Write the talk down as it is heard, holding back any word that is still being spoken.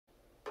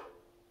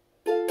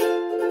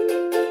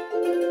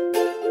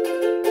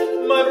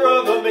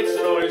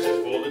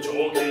noises for the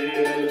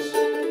talkies.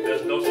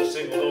 There's not a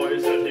single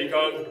noise that he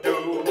can't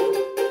do.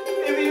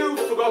 If you've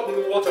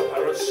forgotten what a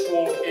parrot's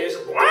squawk is,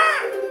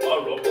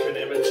 our Rob can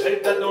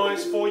imitate that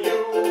noise for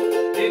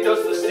you. He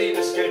does the steam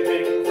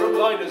escaping from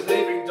liners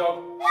leaving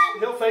dock.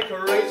 He'll fake a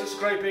razor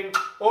scraping,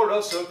 or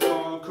else a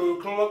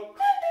cuckoo clock.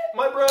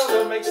 My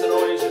brother makes the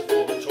noises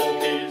for the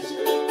talkies.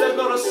 There's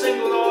not a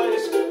single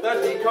noise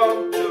that he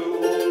can't do.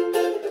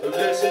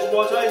 This is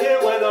what I hear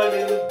when I'm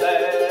in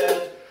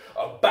bed.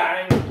 A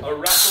bang, a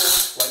rattle,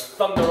 like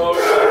thunder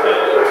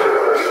overhead.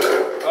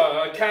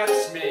 A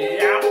cat's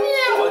meow,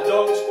 meow, a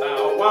dog's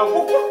bow, wow,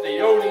 woof, woof. The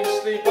only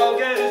sleep I'll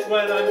get is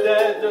when I'm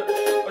dead.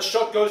 A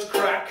shot goes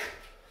crack,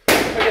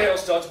 a gale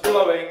starts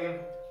blowing.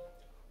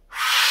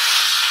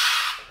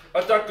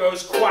 A duck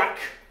goes quack.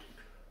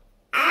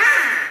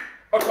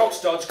 A cock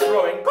starts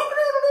crowing.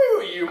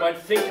 You might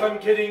think I'm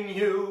kidding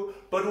you,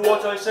 but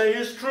what I say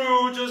is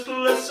true. Just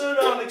listen,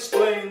 I'll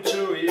explain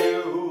to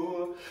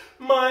you.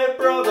 My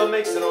brother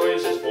makes the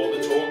noises for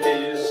the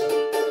talkies.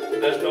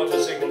 There's not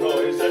a single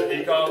noise that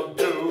he can't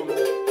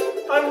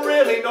do. I'm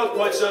really not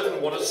quite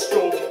certain what a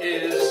stork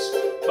is,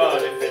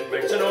 but if it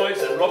makes a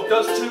noise, then Rob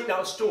does too.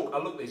 Now, a stork, I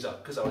looked these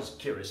up because I was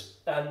curious,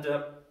 and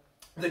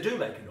they do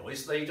make a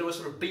noise. They do a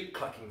sort of beak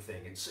clacking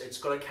thing. It's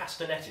got a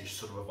castanetish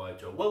sort of a vibe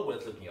to it. Well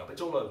worth looking up.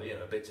 It's all over,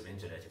 bits of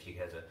internet if you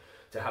care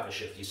to have a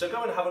shifty. So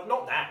go and have a,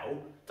 not now,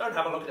 don't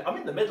have a look at it. I'm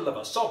in the middle of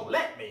a song,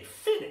 let me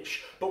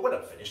finish. But when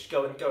I'm finished,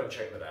 go and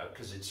check that out,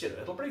 because it's,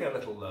 it'll bring a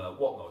little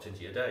whatnot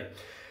into your day.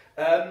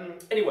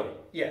 Anyway,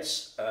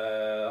 yes,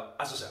 as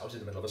I said, I was in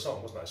the middle of a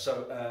song, wasn't I?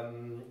 So,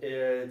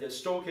 the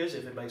stork is,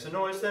 if it makes a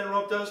noise, then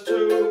Rob does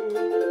too.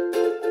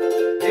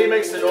 He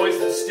makes the noise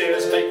that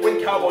steers make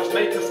when cowboys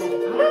make a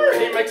swoop.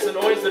 He makes the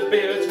noise that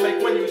beards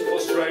make when used for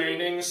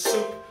straining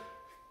soup.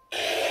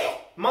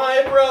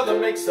 My brother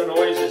makes the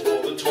noises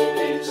for the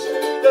talkies.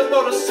 There's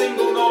not a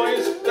single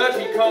noise that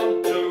he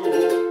can't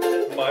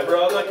do. My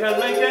brother can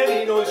make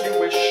any noise you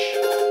wish,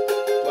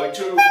 like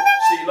two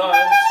sea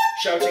lions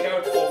shouting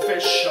out for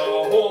fish, a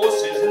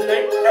horse's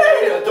neigh,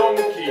 a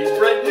donkey's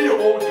bred,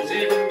 he's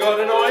even got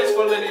a noise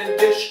for Lilian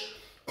Gish.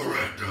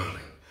 Alright,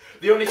 darling.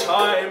 The only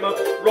time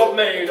Rob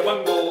made a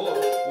bungle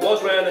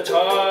was when a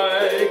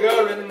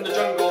tiger in the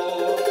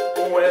jungle,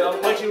 when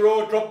a mighty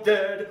roar dropped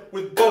dead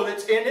with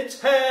bullets in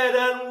its head,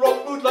 and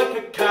Rob moved like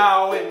a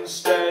cow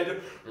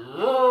instead.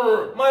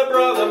 My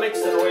brother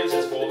makes the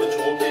noises for the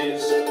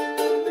talkies.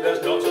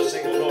 There's not a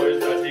single noise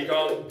that he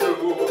can't do.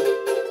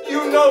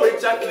 You know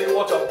exactly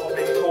what a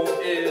popping cork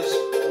is.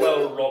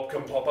 Well, Rob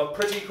can pop a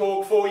pretty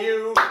cork for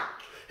you.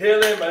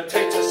 He'll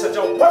imitate to such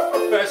a woof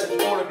of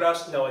pheasant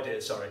photographs. No, I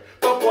did, sorry.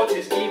 But what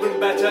is even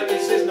better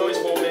is his noise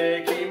for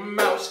Mickey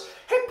Mouse.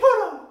 Hey,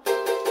 Poro!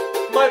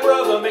 My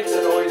brother makes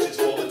the noises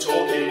for the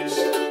talkies.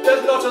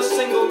 There's not a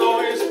single noise